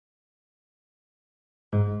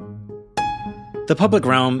The public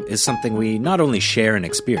realm is something we not only share and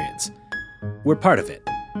experience, we're part of it.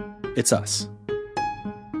 It's us.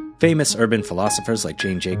 Famous urban philosophers like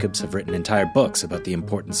Jane Jacobs have written entire books about the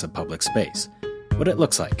importance of public space, what it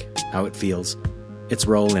looks like, how it feels, its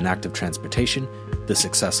role in active transportation, the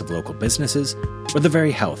success of local businesses, or the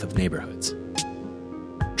very health of neighborhoods.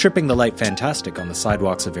 Tripping the light fantastic on the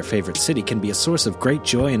sidewalks of your favorite city can be a source of great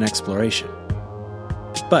joy and exploration.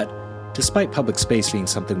 But, despite public space being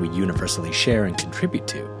something we universally share and contribute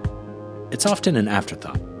to, it's often an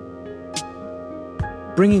afterthought.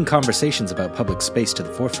 Bringing conversations about public space to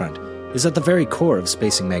the forefront is at the very core of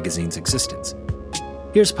Spacing Magazine's existence.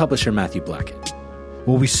 Here's publisher Matthew Blackett.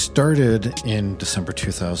 Well, we started in December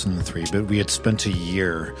 2003, but we had spent a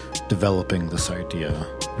year developing this idea.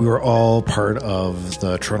 We were all part of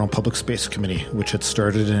the Toronto Public Space Committee, which had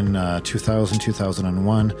started in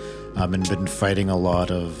 2001, and been fighting a lot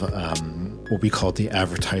of what we called the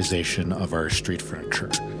advertisation of our street furniture.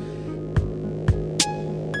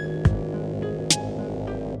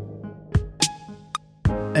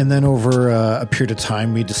 And then over a period of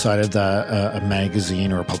time, we decided that a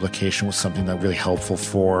magazine or a publication was something that really helpful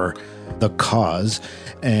for the cause.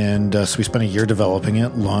 And so we spent a year developing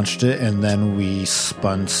it, launched it, and then we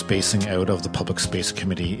spun Spacing out of the Public Space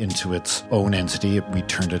Committee into its own entity. We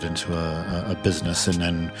turned it into a business, and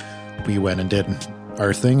then we went and did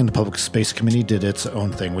our thing, and the Public Space Committee did its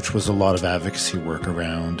own thing, which was a lot of advocacy work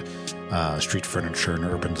around street furniture and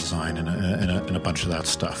urban design and a bunch of that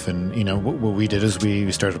stuff. And, you know, what we did is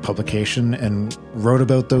we started a publication and wrote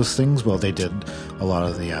about those things while they did a lot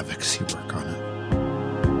of the advocacy work on it.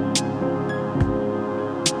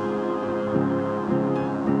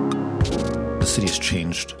 The city has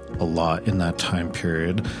changed a lot in that time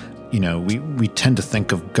period. You know, we tend to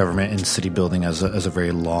think of government and city building as a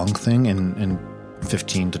very long thing, and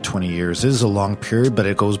 15 to 20 years is a long period, but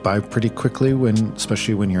it goes by pretty quickly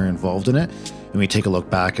especially when you're involved in it. And we take a look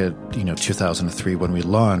back at, 2003 when we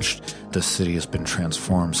launched, the city has been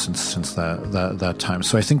transformed since that time.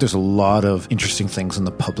 So I think there's a lot of interesting things in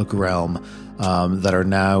the public realm that are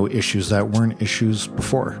now issues that weren't issues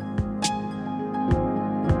before.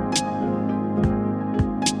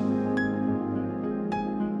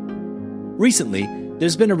 Recently,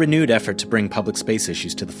 there's been a renewed effort to bring public space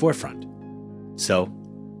issues to the forefront. So,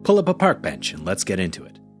 pull up a park bench and let's get into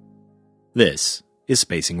it. This is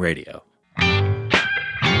Spacing Radio.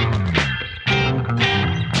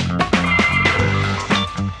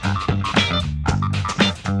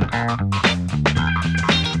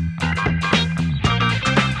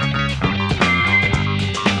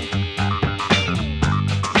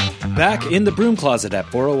 Back in the broom closet at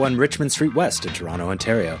 401 Richmond Street West in Toronto,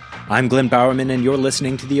 Ontario, I'm Glenn Bowerman, and you're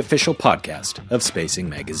listening to the official podcast of Spacing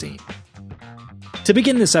Magazine. To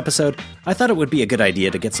begin this episode, I thought it would be a good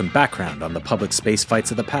idea to get some background on the public space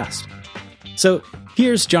fights of the past. So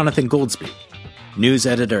here's Jonathan Goldsby, news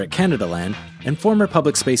editor at Canadaland and former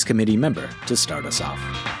Public Space Committee member, to start us off.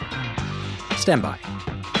 Stand by.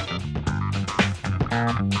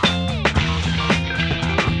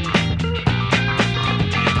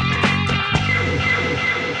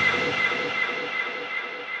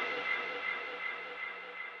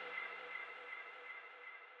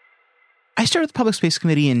 I started the Public Space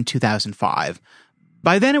Committee in 2005.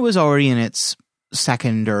 By then, it was already in its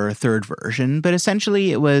second or third version, but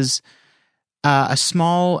essentially it was a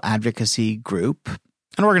small advocacy group,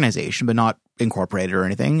 an organization, but not incorporated or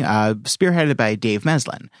anything, spearheaded by Dave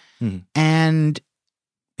Meslin. And,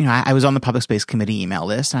 I was on the Public Space Committee email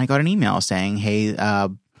list, and I got an email saying, hey,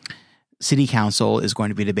 City Council is going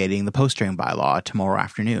to be debating the postering bylaw tomorrow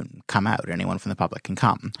afternoon. Come out. Anyone from the public can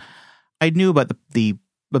come. I knew about a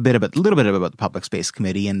little bit about the Public Space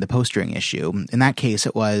Committee and the postering issue. In that case,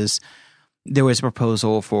 there was a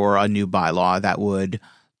proposal for a new bylaw that would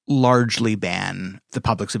largely ban the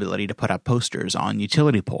public's ability to put up posters on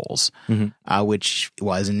utility poles, which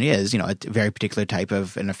was and is, a very particular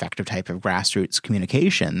an effective type of grassroots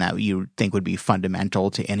communication that you think would be fundamental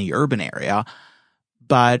to any urban area.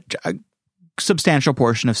 But a substantial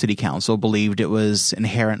portion of City Council believed it was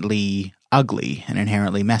inherently ugly and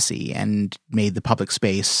inherently messy and made the public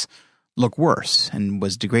space look worse and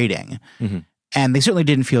was degrading. And they certainly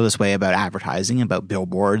didn't feel this way about advertising, about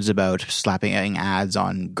billboards, about slapping ads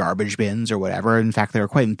on garbage bins or whatever. In fact, they were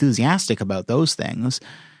quite enthusiastic about those things.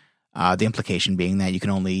 The implication being that you can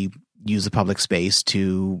only use the public space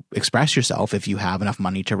to express yourself if you have enough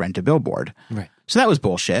money to rent a billboard. Right. So that was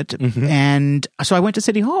bullshit. And so I went to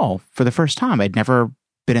City Hall for the first time. I'd never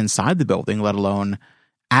been inside the building, let alone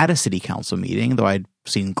at a city council meeting, though I'd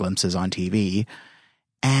seen glimpses on TV,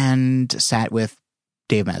 and sat with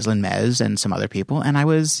Dave Meslin, Mez, and some other people, and I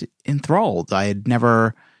was enthralled. I had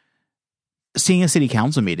never seeing a city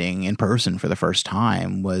council meeting in person for the first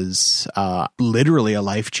time was literally a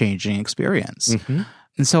life-changing experience. Mm-hmm.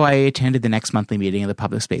 And so I attended the next monthly meeting of the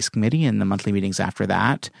Public Space Committee and the monthly meetings after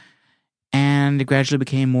that, and gradually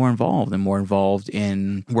became more involved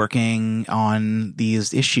in working on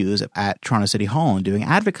these issues at Toronto City Hall and doing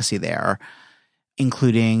advocacy there,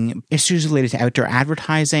 including issues related to outdoor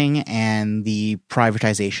advertising and the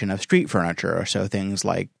privatization of street furniture. So things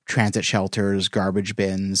like transit shelters, garbage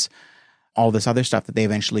bins, all this other stuff that they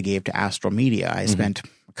eventually gave to Astral Media. I spent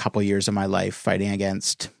a couple years of my life fighting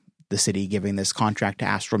against the city giving this contract to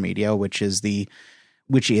Astral Media, which is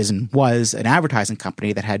and was an advertising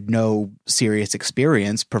company that had no serious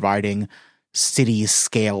experience providing city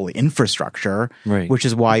scale infrastructure, right. Which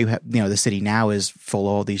is why the city now is full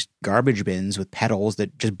of all these garbage bins with pedals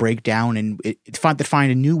that just break down and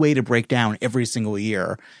find a new way to break down every single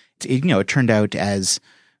year. It turned out as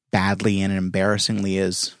badly and embarrassingly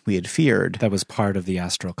as we had feared. That was part of the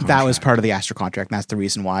Astral contract. That was part of the Astral contract. And that's the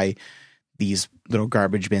reason why these little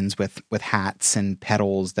garbage bins with hats and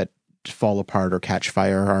pedals that fall apart or catch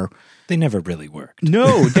fire they never really worked.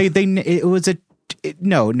 No,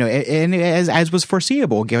 and as was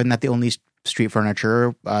foreseeable, given that the only street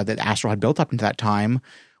furniture that Astral had built up into that time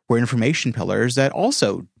were information pillars that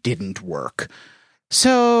also didn't work.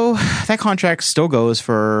 So that contract still goes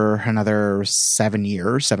for another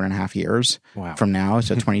 7.5 years from now,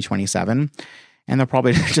 so 2027. And they'll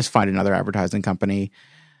probably just find another advertising company.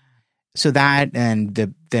 So that, and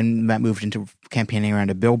then that moved into campaigning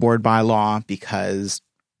around a billboard bylaw because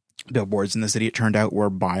billboards in the city, it turned out, were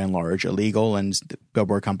by and large illegal, and the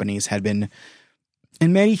billboard companies had been,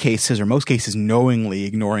 in many cases, or most cases, knowingly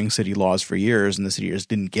ignoring city laws for years, and the city just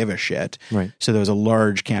didn't give a shit. Right. So there was a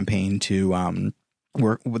large campaign to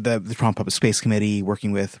work with the Toronto Public Space Committee,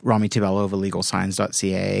 working with Rami Tabello of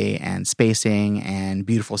illegalsigns.ca and Spacing and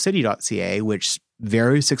beautifulcity.ca, which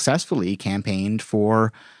very successfully campaigned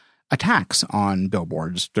for attacks on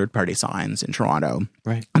billboards, third-party signs in Toronto.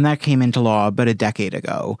 Right. And that came into law about a decade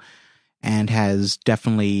ago and has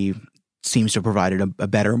definitely seems to have provided a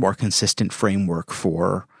better, more consistent framework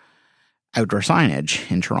for outdoor signage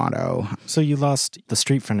in Toronto. So you lost the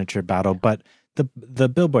street furniture battle, but the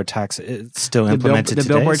billboard tax is still implemented today?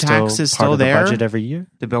 The billboard tax is still there. Part of the budget every year?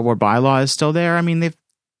 The billboard bylaw is still there. I mean,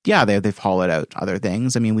 they've hollowed out other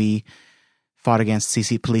things. I mean, we fought against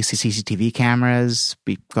police CCTV cameras.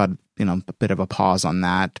 We got a bit of a pause on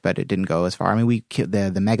that, but it didn't go as far. I mean, we killed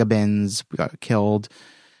the mega bins. We got killed.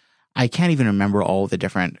 I can't even remember all the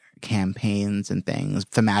different campaigns and things.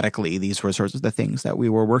 Thematically, these were sorts of the things that we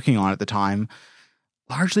were working on at the time,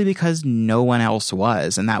 largely because no one else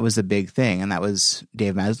was, and that was the big thing. And that was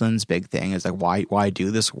Dave Meslin's big thing. Is like, why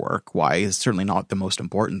do this work? Why is certainly not the most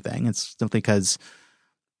important thing. It's simply because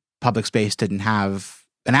public space didn't have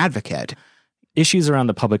an advocate. Issues around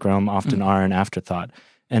the public realm often are an afterthought.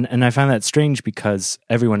 And I find that strange because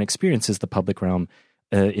everyone experiences the public realm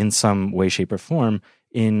in some way, shape, or form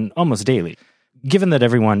in almost daily. Given that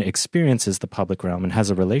everyone experiences the public realm and has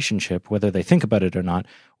a relationship, whether they think about it or not,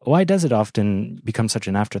 why does it often become such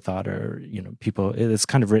an afterthought? Or, people, it's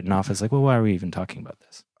kind of written off as like, well, why are we even talking about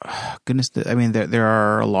this? Goodness, I mean, there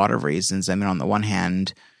are a lot of reasons. I mean, on the one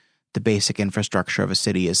hand, the basic infrastructure of a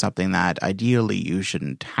city is something that ideally you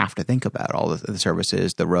shouldn't have to think about. All the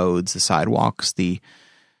services, the roads, the sidewalks, the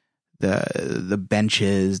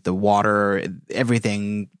benches, the water,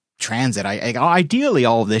 everything, transit. Ideally,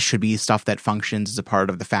 all of this should be stuff that functions as a part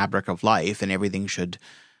of the fabric of life, and everything should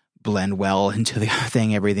blend well into the other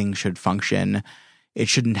thing. Everything should function. It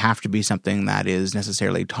shouldn't have to be something that is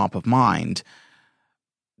necessarily top of mind.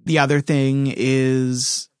 The other thing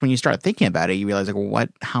is when you start thinking about it, you realize like,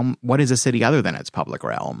 what is a city other than its public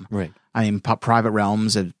realm? Right. I mean, private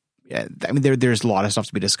realms. There's a lot of stuff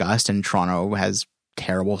to be discussed, and Toronto has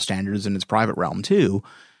terrible standards in its private realm too.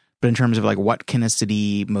 But in terms of like, what can a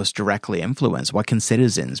city most directly influence? What can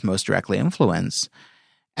citizens most directly influence?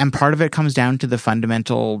 And part of it comes down to the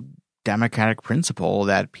fundamental democratic principle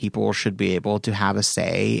that people should be able to have a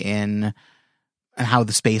say in how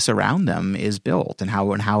the space around them is built and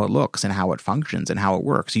how it looks and how it functions and how it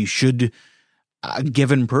works. You should, a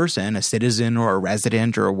given person, a citizen or a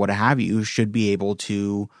resident or what have you, should be able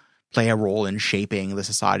to play a role in shaping the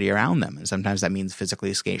society around them. And sometimes that means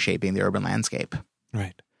physically shaping the urban landscape.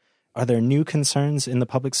 Right. Are there new concerns in the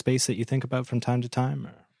public space that you think about from time to time?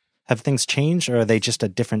 Or have things changed, or are they just a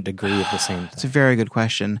different degree of the same thing? It's a very good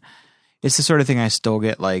question. It's the sort of thing I still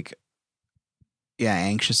get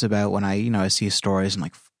anxious about when I see stories and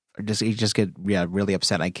you just get really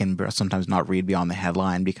upset. I can sometimes not read beyond the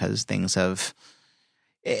headline because things have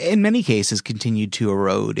in many cases, continued to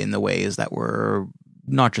erode in the ways that were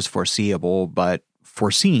not just foreseeable, but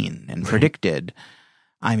foreseen and predicted.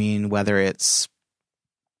 I mean, whether it's,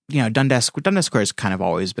 Dundas Square has kind of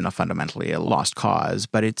always been fundamentally a lost cause,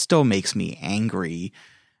 but it still makes me angry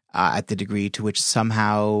at the degree to which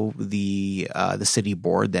somehow the city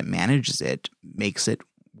board that manages it makes it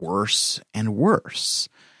worse and worse.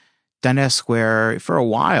 Dundas Square, for a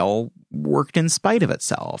while, worked in spite of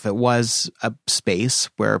itself. It was a space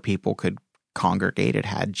where people could congregate. It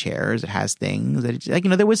had chairs. It has things.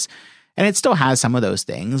 There was, and it still has some of those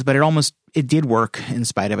things, but it did work in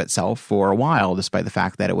spite of itself for a while, despite the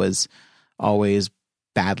fact that it was always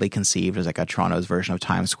badly conceived as like a Toronto's version of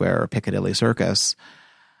Times Square or Piccadilly Circus.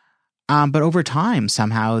 But over time,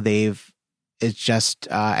 somehow the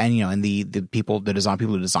people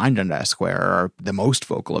who designed Dundas Square are the most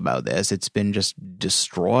vocal about this. It's been just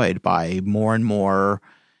destroyed by more and more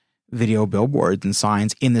video billboards and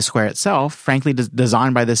signs in the square itself, frankly,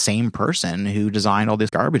 designed by the same person who designed all these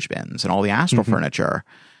garbage bins and all the Astral furniture.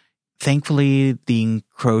 Thankfully, the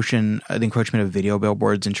encroachment of video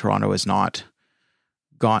billboards in Toronto has not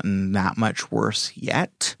gotten that much worse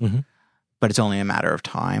yet, but it's only a matter of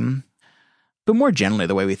time. But more generally,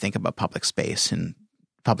 the way we think about public space and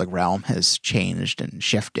public realm has changed and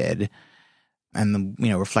shifted. And,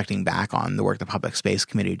 reflecting back on the work the Public Space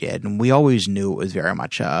Committee did, and we always knew it was very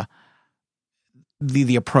much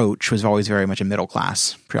the approach was always very much a middle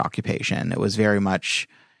class preoccupation. It was very much,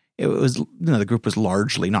 the group was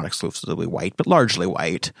largely, not exclusively white, but largely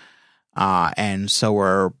white. And so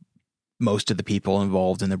were most of the people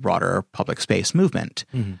involved in the broader public space movement.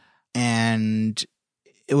 And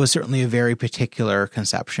it was certainly a very particular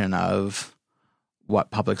conception of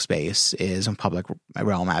what public space is and public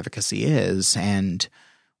realm advocacy is. And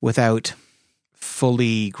without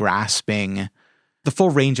fully grasping the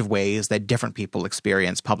full range of ways that different people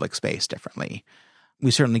experience public space differently.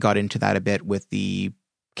 We certainly got into that a bit with the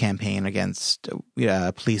campaign against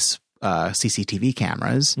police CCTV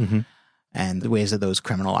cameras and the ways that those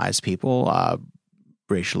criminalize people,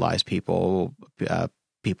 racialize people,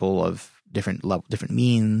 people of different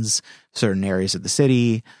means, certain areas of the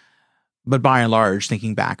city. But by and large,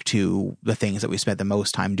 thinking back to the things that we spent the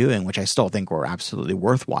most time doing, which I still think were absolutely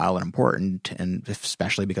worthwhile and important, and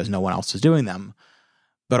especially because no one else is doing them,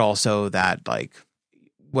 but also that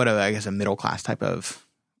what a middle class type of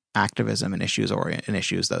activism and issues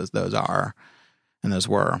those are, and those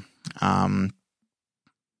were.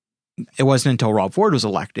 It wasn't until Rob Ford was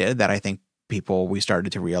elected that I think we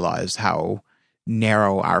started to realize how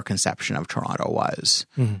narrow our conception of Toronto was,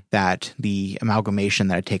 that the amalgamation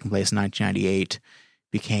that had taken place in 1998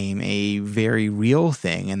 became a very real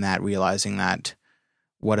thing, and that realizing that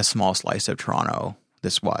what a small slice of Toronto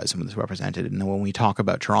this was and what this represented. And when we talk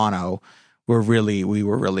about Toronto, we were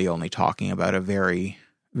really only talking about a very,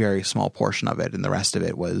 very small portion of it, and the rest of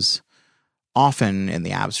it was often in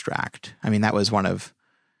the abstract. I mean, that was one of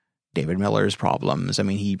David Miller's problems. I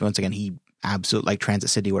mean, he absolutely, Transit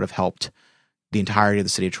City would have helped the entirety of the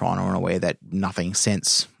city of Toronto in a way that nothing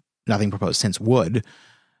proposed since would.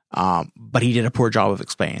 But he did a poor job of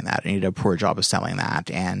explaining that, and he did a poor job of selling that.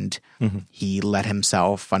 And he let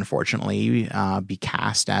himself, unfortunately, be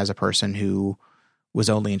cast as a person who was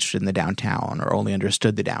only interested in the downtown or only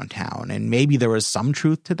understood the downtown. And maybe there was some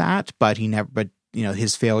truth to that, but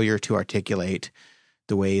his failure to articulate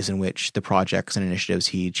the ways in which the projects and initiatives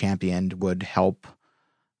he championed would help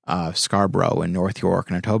Scarborough and North York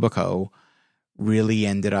and Etobicoke really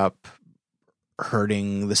ended up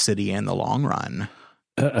hurting the city in the long run.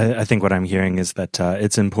 I think what I'm hearing is that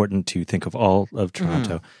it's important to think of all of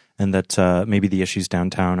Toronto, and that maybe the issues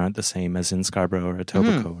downtown aren't the same as in Scarborough or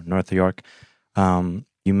Etobicoke or North York.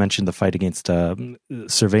 You mentioned the fight against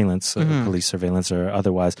surveillance, police surveillance or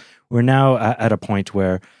otherwise. We're now at a point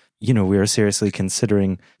where, we are seriously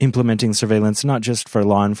considering implementing surveillance, not just for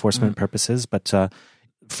law enforcement purposes, but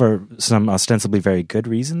for some ostensibly very good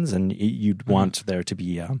reasons, and you'd want there to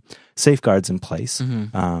be safeguards in place,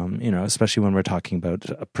 especially when we're talking about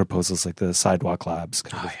proposals like the Sidewalk Labs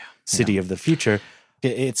city of the future.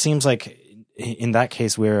 It seems like in that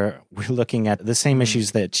case we're looking at the same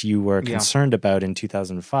issues that you were concerned about in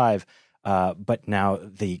 2005, but now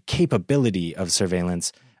the capability of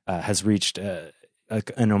surveillance has reached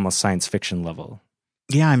an almost science fiction level.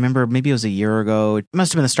 Yeah, I remember maybe it was a year ago. It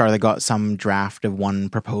must have been the start. They got some draft of one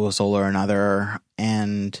proposal or another,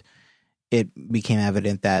 and it became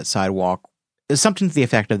evident that Sidewalk is something to the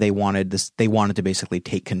effect of they wanted to basically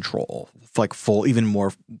take control, full, even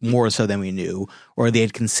more so than we knew, or they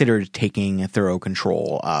had considered taking thorough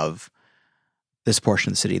control of this portion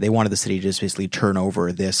of the city. They wanted the city to just basically turn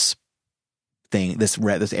over this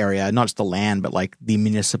this area, not just the land, but like the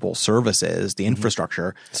municipal services, the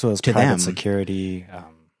infrastructure, as well as to private them. security.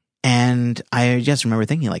 And I just remember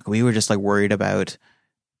thinking, like, we were just like worried about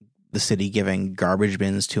the city giving garbage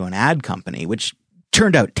bins to an ad company, which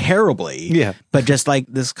turned out terribly. Yeah. But just like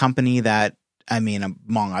this company that, I mean,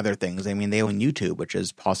 among other things, I mean, they own YouTube, which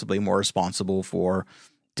is possibly more responsible for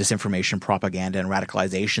disinformation, propaganda, and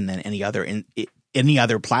radicalization than any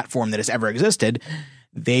other platform that has ever existed.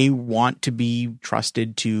 They want to be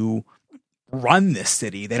trusted to run this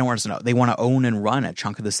city. They don't want us to know. They want to own and run a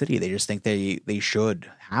chunk of the city. They just think they should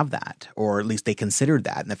have that, or at least they considered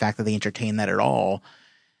that. And the fact that they entertain that at all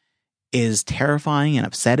is terrifying and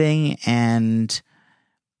upsetting. And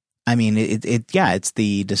I mean, it's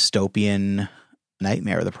the dystopian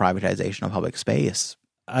nightmare of the privatization of public space.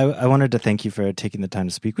 I wanted to thank you for taking the time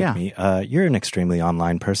to speak with me. You're an extremely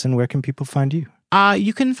online person. Where can people find you?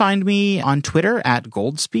 You can find me on Twitter at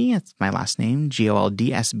Goldsby. It's my last name,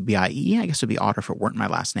 Goldsbie. I guess it would be odd if it weren't my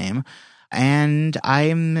last name. And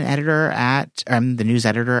I'm the news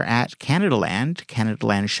editor at Canadaland,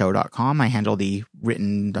 CanadaLandShow.com. I handle the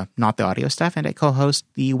written, not the audio stuff, and I co-host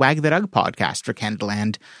the Wag the Doug podcast for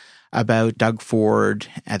Canadaland about Doug Ford,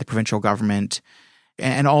 the provincial government,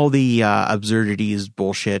 and all the absurdities,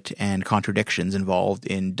 bullshit, and contradictions involved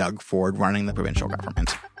in Doug Ford running the provincial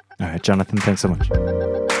government. All right, Jonathan, thanks so much.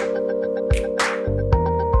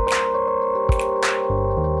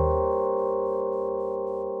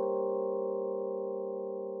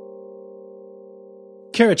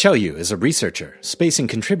 Kara Chelyu is a researcher, spacing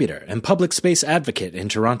contributor, and public space advocate in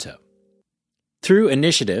Toronto. Through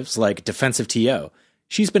initiatives like Defensive TO,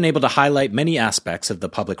 she's been able to highlight many aspects of the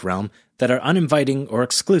public realm that are uninviting or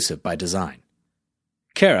exclusive by design.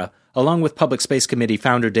 Kara, along with Public Space Committee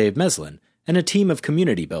founder Dave Meslin and a team of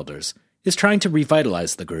community builders, is trying to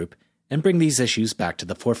revitalize the group and bring these issues back to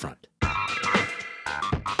the forefront.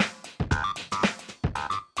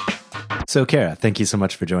 So, Kara, thank you so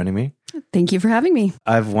much for joining me. Thank you for having me.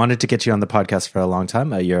 I've wanted to get you on the podcast for a long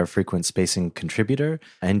time. You're a frequent spacing contributor,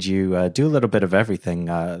 and you do a little bit of everything.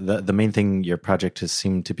 The main thing your project has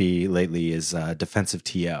seemed to be lately is Defensive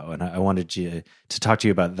TO, and I wanted to talk to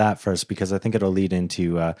you about that first because I think it'll lead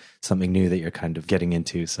into something new that you're kind of getting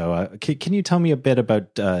into. So can you tell me a bit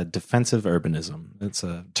about defensive urbanism? It's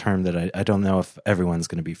a term that I don't know if everyone's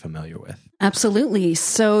going to be familiar with. Absolutely.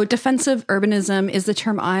 So defensive urbanism is the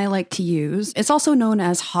term I like to use. It's also known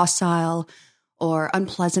as hostile or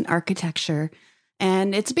unpleasant architecture.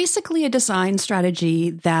 And it's basically a design strategy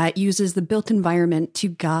that uses the built environment to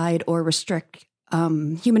guide or restrict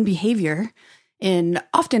human behavior in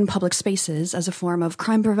often public spaces as a form of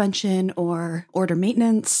crime prevention or order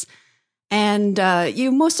maintenance. And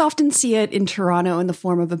you most often see it in Toronto in the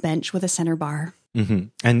form of a bench with a center bar. Mm-hmm.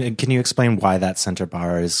 And can you explain why that center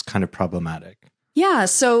bar is kind of problematic? Yeah.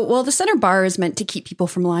 So, the center bar is meant to keep people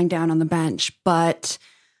from lying down on the bench. But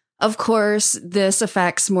of course, this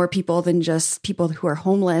affects more people than just people who are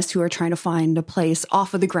homeless, who are trying to find a place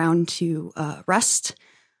off of the ground to rest.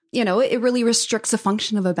 You know, it really restricts the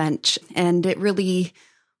function of a bench. And it really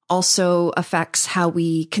also affects how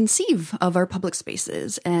we conceive of our public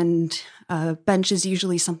spaces. And a bench is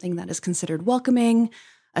usually something that is considered welcoming,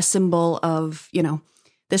 a symbol of,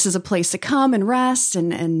 this is a place to come and rest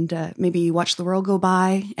and maybe watch the world go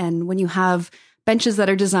by. And when you have benches that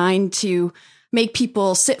are designed to make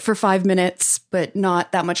people sit for 5 minutes, but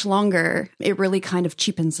not that much longer, it really kind of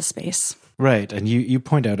cheapens the space. Right. And you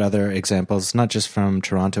point out other examples, not just from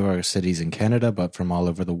Toronto or cities in Canada, but from all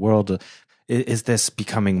over the world. Is this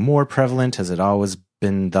becoming more prevalent? Has it always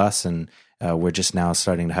been thus? And we're just now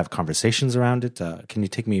starting to have conversations around it. Can you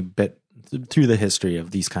take me a bit through the history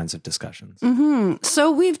of these kinds of discussions? Mm-hmm. So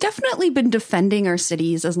we've definitely been defending our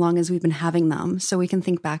cities as long as we've been having them. So we can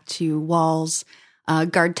think back to walls,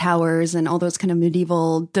 guard towers, and all those kind of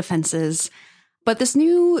medieval defenses. But this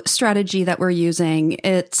new strategy that we're using,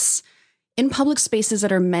 it's in public spaces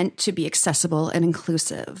that are meant to be accessible and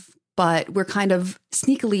inclusive. But we're kind of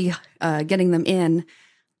sneakily getting them in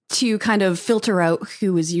to kind of filter out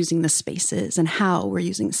who is using the spaces and how we're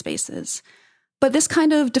using the spaces. But this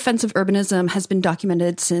kind of defensive urbanism has been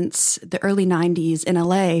documented since the early 90s in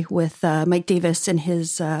LA with Mike Davis in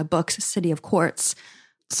his book, City of Quartz.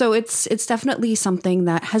 So it's definitely something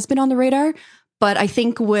that has been on the radar. But I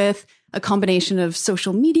think with a combination of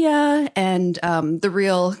social media and the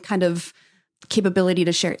real kind of capability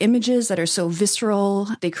to share images that are so visceral,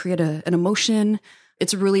 they create an emotion.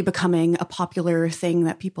 It's really becoming a popular thing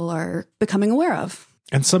that people are becoming aware of.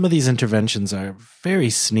 And some of these interventions are very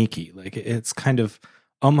sneaky. Like, it's kind of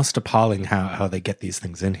almost appalling how they get these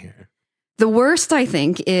things in here. The worst, I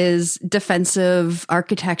think, is defensive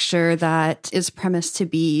architecture that is premised to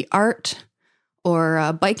be art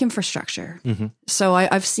or bike infrastructure. Mm-hmm. So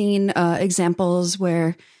I've seen examples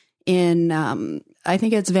where in, I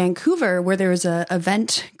think it's Vancouver, where there was a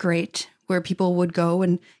vent grate where people would go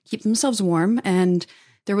and keep themselves warm. And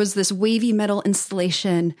there was this wavy metal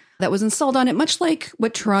installation that was installed on it, much like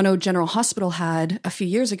what Toronto General Hospital had a few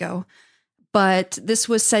years ago. But this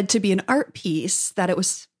was said to be an art piece, that it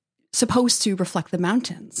was supposed to reflect the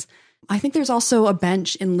mountains. I think there's also a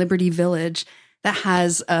bench in Liberty Village that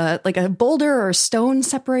has like a boulder or stone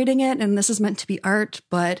separating it. And this is meant to be art.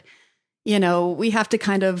 But, you know, we have to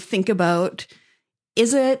kind of think about,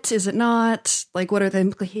 is it not? Like, what are the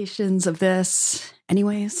implications of this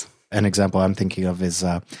anyways? An example I'm thinking of is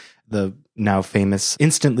the now famous,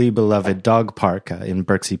 instantly beloved dog park in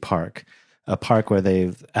Birksey Park, a park where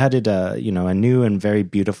they've added a new and very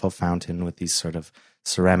beautiful fountain with these sort of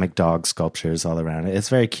ceramic dog sculptures all around it. It's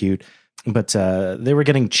very cute, but they were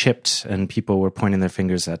getting chipped, and people were pointing their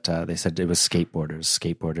fingers at, they said it was skateboarders.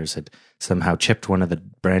 Skateboarders had somehow chipped one of the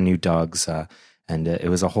brand new dogs, and it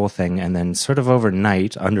was a whole thing. And then sort of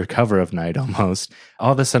overnight, under cover of night almost,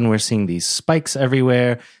 all of a sudden we're seeing these spikes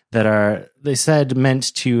everywhere that are, they said,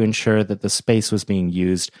 meant to ensure that the space was being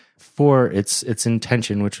used for its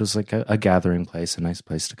intention, which was like a gathering place, a nice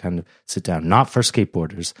place to kind of sit down, not for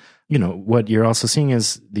skateboarders. You know, what you're also seeing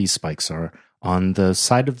is these spikes are on the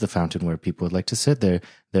side of the fountain where people would like to sit. They're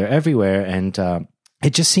everywhere. And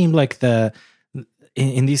it just seemed like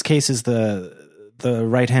in these cases, the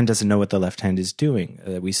right hand doesn't know what the left hand is doing.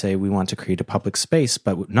 We say we want to create a public space,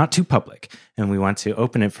 but not too public. And we want to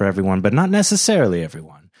open it for everyone, but not necessarily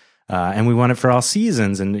everyone. And we want it for all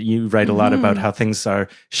seasons. And you write a lot about how things are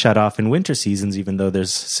shut off in winter seasons, even though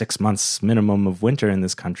there's 6 months minimum of winter in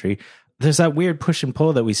this country. There's that weird push and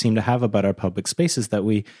pull that we seem to have about our public spaces, that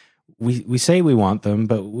we say we want them,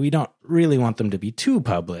 but we don't really want them to be too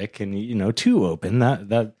public and, you know, too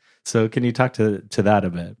open. So can you talk to that a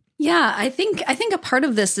bit? Yeah, I think a part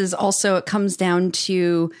of this is also, it comes down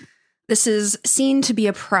to, this is seen to be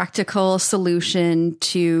a practical solution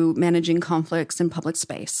to managing conflicts in public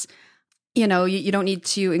space. You know, you don't need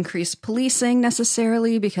to increase policing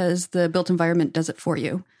necessarily because the built environment does it for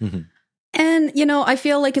you. Mm-hmm. And, you know, I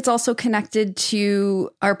feel like it's also connected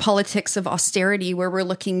to our politics of austerity, where we're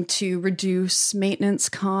looking to reduce maintenance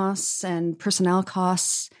costs and personnel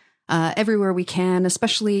costs everywhere we can,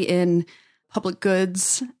 especially in public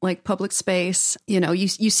goods like public space. You know, you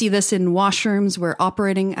see this in washrooms where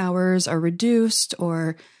operating hours are reduced,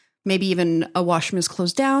 or maybe even a washroom is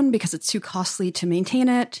closed down because it's too costly to maintain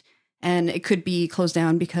it. And it could be closed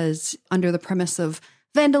down because under the premise of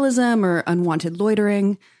vandalism or unwanted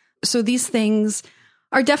loitering. So these things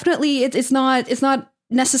are definitely, it's not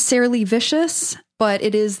necessarily vicious, but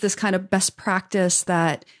it is this kind of best practice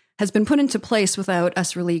that has been put into place without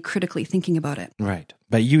us really critically thinking about it. Right.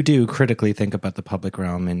 But you do critically think about the public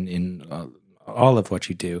realm in all of what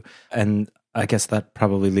you do. And I guess that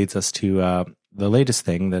probably leads us to the latest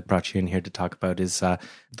thing that brought you in here to talk about is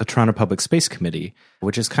the Toronto Public Space Committee,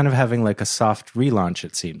 which is kind of having like a soft relaunch,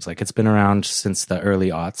 it seems. Like it's been around since the early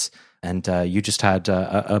aughts. And you just had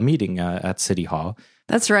a meeting at City Hall.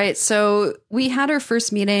 That's right. So we had our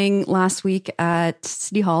first meeting last week at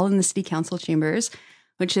City Hall in the City Council chambers,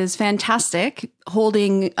 which is fantastic,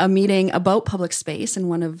 holding a meeting about public space in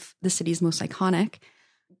one of the city's most iconic.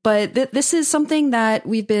 But this is something that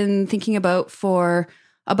we've been thinking about for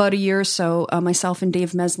about a year or so, myself and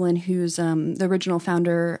Dave Meslin, who's the original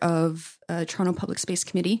founder of Toronto Public Space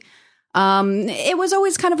Committee. It was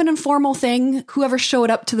always kind of an informal thing. Whoever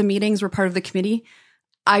showed up to the meetings were part of the committee.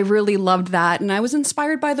 I really loved that. And I was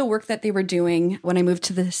inspired by the work that they were doing when I moved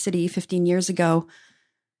to the city 15 years ago.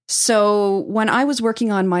 So when I was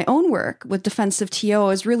working on my own work with Defensive TO, I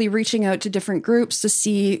was really reaching out to different groups to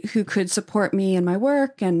see who could support me in my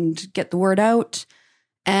work and get the word out.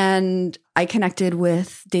 And I connected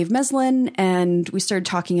with Dave Meslin, and we started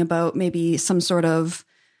talking about maybe some sort of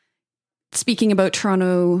speaking about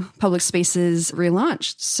Toronto public spaces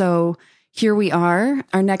relaunched. So here we are.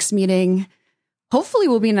 Our next meeting hopefully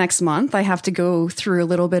will be next month. I have to go through a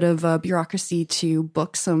little bit of bureaucracy to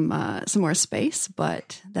book some more space,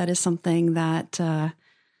 but that is something that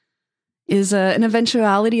is an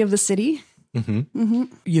eventuality of the city. Mm-hmm. Mm-hmm.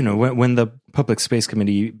 You know, when the Public Space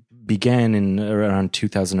Committee began in around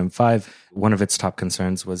 2005, one of its top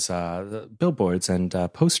concerns was billboards and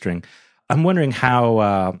postering. I'm wondering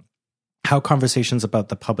how conversations about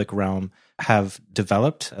the public realm have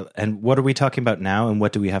developed, and what are we talking about now, and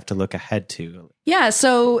what do we have to look ahead to? Yeah,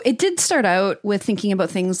 so it did start out with thinking about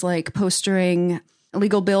things like postering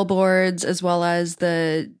illegal billboards, as well as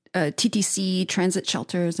the TTC, transit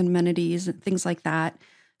shelters and amenities and things like that.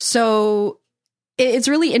 So it's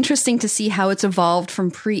really interesting to see how it's evolved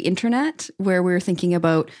from pre-internet, where we were thinking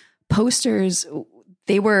about posters.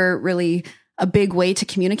 They were really a big way to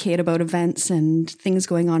communicate about events and things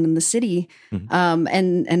going on in the city. Mm-hmm.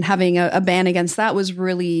 And having a ban against that was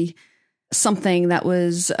really something that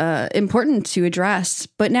was important to address.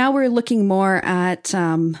 But now we're looking more at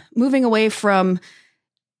moving away from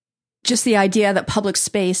just the idea that public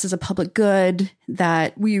space is a public good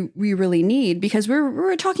that we really need, because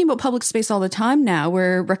we're talking about public space all the time now.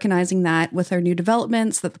 We're recognizing that with our new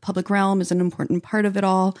developments, that the public realm is an important part of it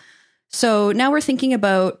all. So now we're thinking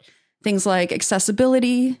about things like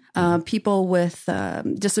accessibility. People with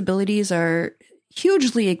disabilities are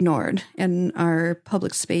hugely ignored in our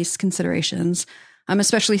public space considerations. I'm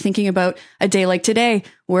especially thinking about a day like today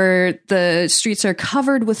where the streets are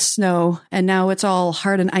covered with snow and now it's all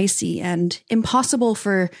hard and icy and impossible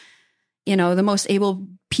for, the most able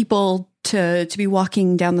people to be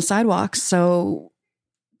walking down the sidewalks. So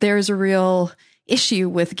there's a real issue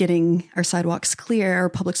with getting our sidewalks clear, our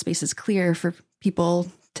public spaces clear for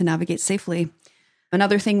people to navigate safely.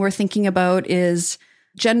 Another thing we're thinking about is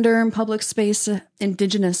gender in public space,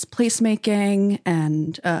 Indigenous placemaking,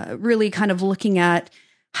 and really kind of looking at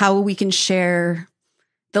how we can share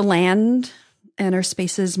the land and our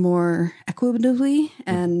spaces more equitably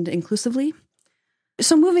and inclusively.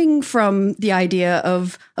 So moving from the idea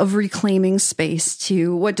of reclaiming space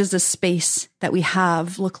to what does the space that we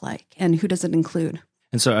have look like and who does it include?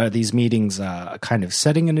 And so are these meetings kind of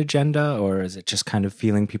setting an agenda, or is it just kind of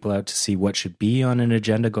feeling people out to see what should be on an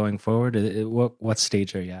agenda going forward? What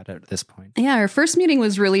stage are you at this point? Yeah, our first meeting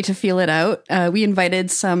was really to feel it out. We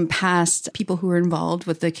invited some past people who were involved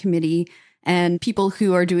with the committee and people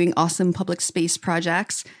who are doing awesome public space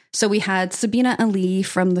projects. So we had Sabina Ali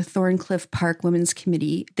from the Thorncliffe Park Women's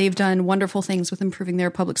Committee. They've done wonderful things with improving their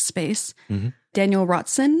public space. Mm-hmm. Daniel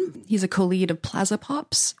Rotson, he's a co-lead of Plaza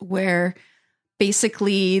Pops, where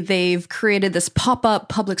basically they've created this pop-up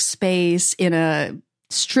public space in a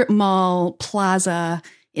strip mall plaza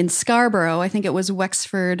in Scarborough. I think it was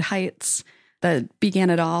Wexford Heights that began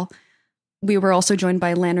it all. We were also joined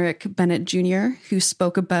by Lanrick Bennett Jr., who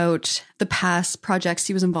spoke about the past projects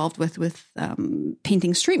he was involved with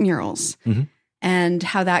painting street murals, mm-hmm. and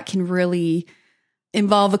how that can really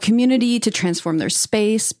involve a community to transform their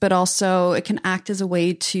space, but also it can act as a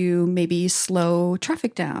way to maybe slow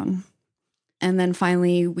traffic down. And then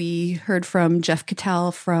finally, we heard from Jeff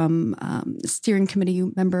Cattell from the steering committee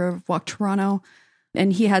member of Walk Toronto,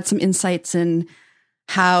 and he had some insights in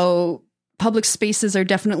how public spaces are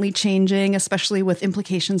definitely changing, especially with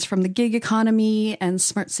implications from the gig economy and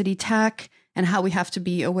smart city tech, and how we have to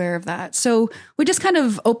be aware of that. So we just kind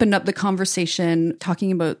of opened up the conversation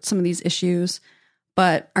talking about some of these issues.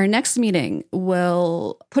 But our next meeting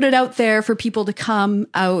will put it out there for people to come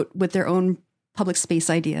out with their own public space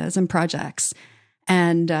ideas and projects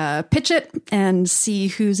and pitch it and see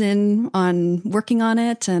who's in on working on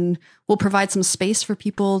it. And we'll provide some space for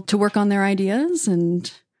people to work on their ideas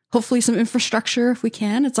and hopefully some infrastructure if we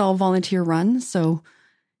can. It's all volunteer run. So,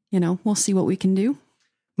 we'll see what we can do.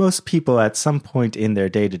 Most people at some point in their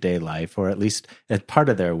day-to-day life, or at least as part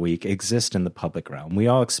of their week, exist in the public realm. We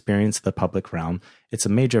all experience the public realm. It's a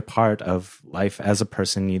major part of life as a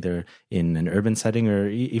person, either in an urban setting or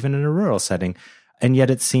even in a rural setting. And yet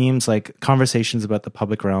it seems like conversations about the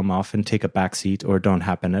public realm often take a backseat or don't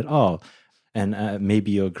happen at all. And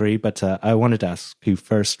maybe you agree, but I wanted to ask you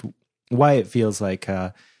first why it feels like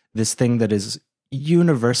this thing that is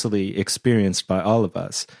universally experienced by all of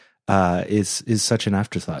us is such an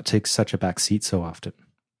afterthought, takes such a back seat so often.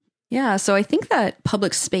 Yeah, so I think that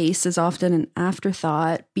public space is often an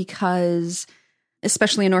afterthought because,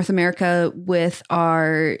 especially in North America, with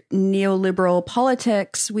our neoliberal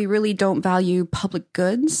politics, we really don't value public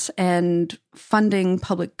goods and funding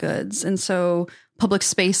public goods. And so public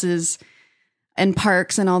spaces and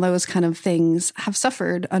parks and all those kind of things have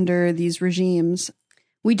suffered under these regimes.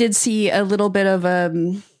 We did see a little bit of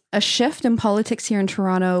a shift in politics here in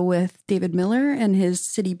Toronto with David Miller and his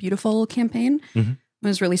City Beautiful campaign. Mm-hmm.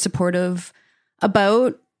 Was really supportive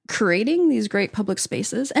about creating these great public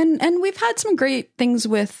spaces. And we've had some great things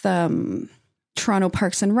with Toronto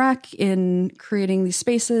Parks and Rec in creating these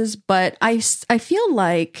spaces. But I feel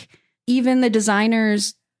like even the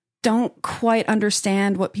designers don't quite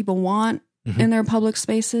understand what people want mm-hmm. in their public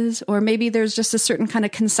spaces. Or maybe there's just a certain kind of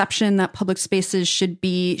conception that public spaces should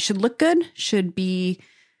look good, should be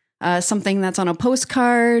something that's on a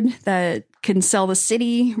postcard that can sell the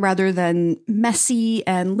city rather than messy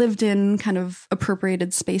and lived in kind of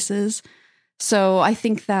appropriated spaces. So I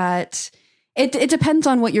think that It depends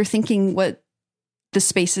on what you're thinking, what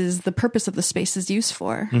the purpose of the space is used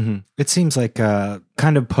for. Mm-hmm. It seems like a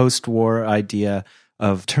kind of post-war idea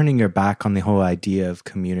of turning your back on the whole idea of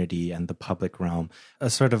community and the public realm, a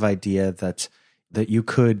sort of idea that you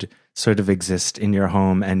could sort of exist in your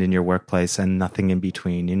home and in your workplace and nothing in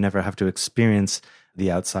between. You never have to experience the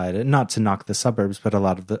outside. And not to knock the suburbs, but a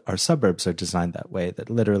lot of our suburbs are designed that way, that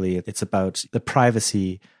literally it's about the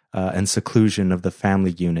privacy and seclusion of the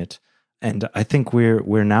family unit. And I think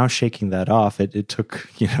we're now shaking that off. It took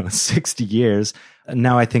 60 years.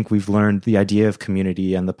 Now I think we've learned the idea of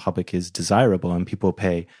community and the public is desirable, and people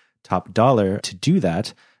pay top dollar to do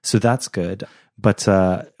that. So that's good. But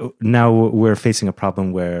now we're facing a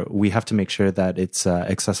problem where we have to make sure that it's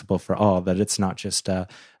accessible for all, that it's not just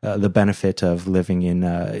the benefit of living in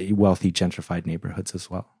wealthy, gentrified neighborhoods as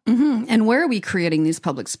well. Mm-hmm. And where are we creating these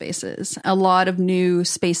public spaces? A lot of new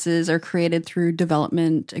spaces are created through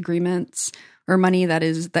development agreements or money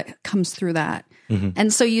that comes through that. Mm-hmm.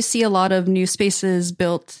 And so you see a lot of new spaces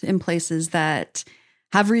built in places that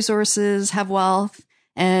have resources, have wealth,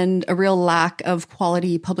 and a real lack of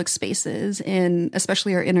quality public spaces in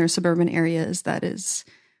especially our inner suburban areas that is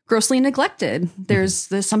grossly neglected. There's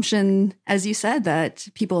the assumption, as you said, that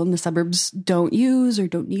people in the suburbs don't use or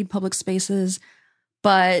don't need public spaces.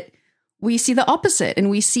 But we see the opposite, and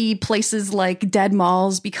we see places like dead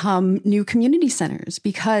malls become new community centers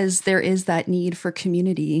because there is that need for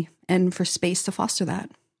community and for space to foster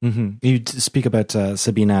that. Mm-hmm. You speak about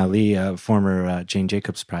Sabina Ali, a former Jane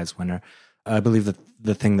Jacobs Prize winner. I believe that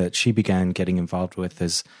the thing that she began getting involved with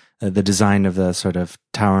is the design of the sort of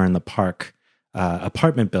Tower in the Park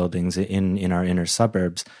apartment buildings in our inner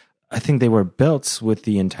suburbs. I think they were built with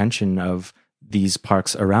the intention of these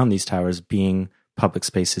parks around these towers being public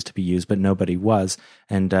spaces to be used, but nobody was.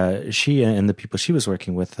 And she and the people she was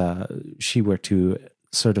working with, she worked to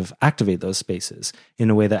sort of activate those spaces in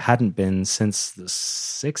a way that hadn't been since the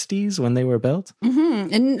 60s when they were built.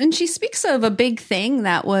 Mm-hmm. And she speaks of a big thing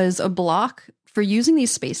that was a block for using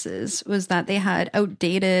these spaces was that they had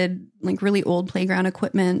outdated, like really old playground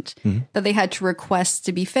equipment that they had to request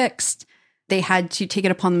to be fixed. They had to take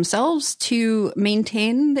it upon themselves to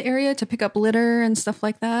maintain the area, to pick up litter and stuff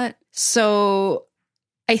like that. So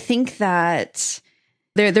I think that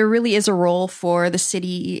there really is a role for the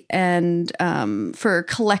city and for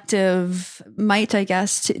collective might, I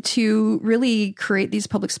guess, to really create these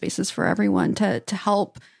public spaces for everyone, to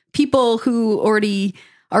help people who already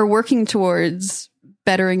are working towards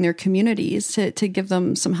bettering their communities, to give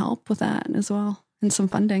them some help with that as well and some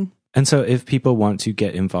funding. And so if people want to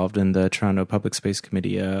get involved in the Toronto Public Space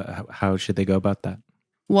Committee, how should they go about that?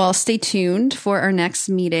 Well, stay tuned for our next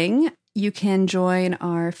meeting. You can join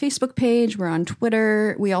our Facebook page. We're on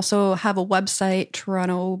Twitter. We also have a website,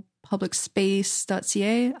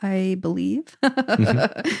 torontopublicspace.ca, I believe,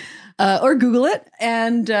 or Google it.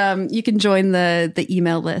 And you can join the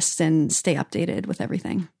email list and stay updated with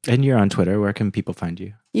everything. And you're on Twitter. Where can people find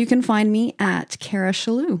you? You can find me at Kara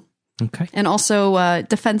Shalou. Okay. And also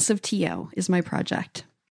Defensive TO is my project.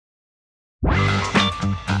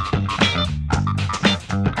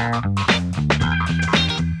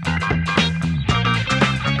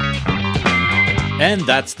 And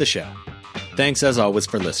that's the show. Thanks as always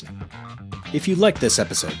for listening. If you liked this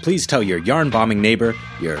episode, please tell your yarn-bombing neighbor,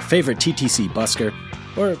 your favorite TTC busker,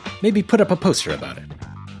 or maybe put up a poster about it.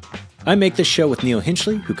 I make this show with Neil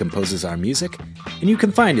Hinchley, who composes our music, and you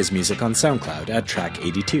can find his music on SoundCloud at track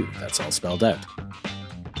 82, that's all spelled out.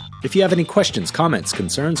 If you have any questions, comments,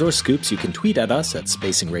 concerns, or scoops, you can tweet at us at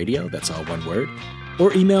Spacing Radio, that's all one word,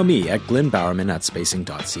 or email me at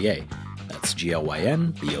glynbowerman@spacing.ca. That's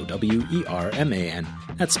GLYNBOWERMAN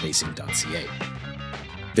 @spacing.ca.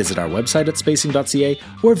 Visit our website at spacing.ca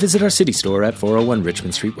or visit our city store at 401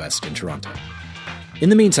 Richmond Street West in Toronto. In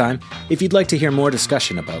the meantime, if you'd like to hear more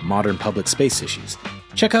discussion about modern public space issues,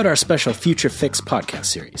 check out our special Future Fix podcast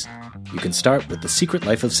series. You can start with The Secret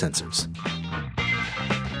Life of Sensors.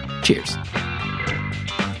 Cheers.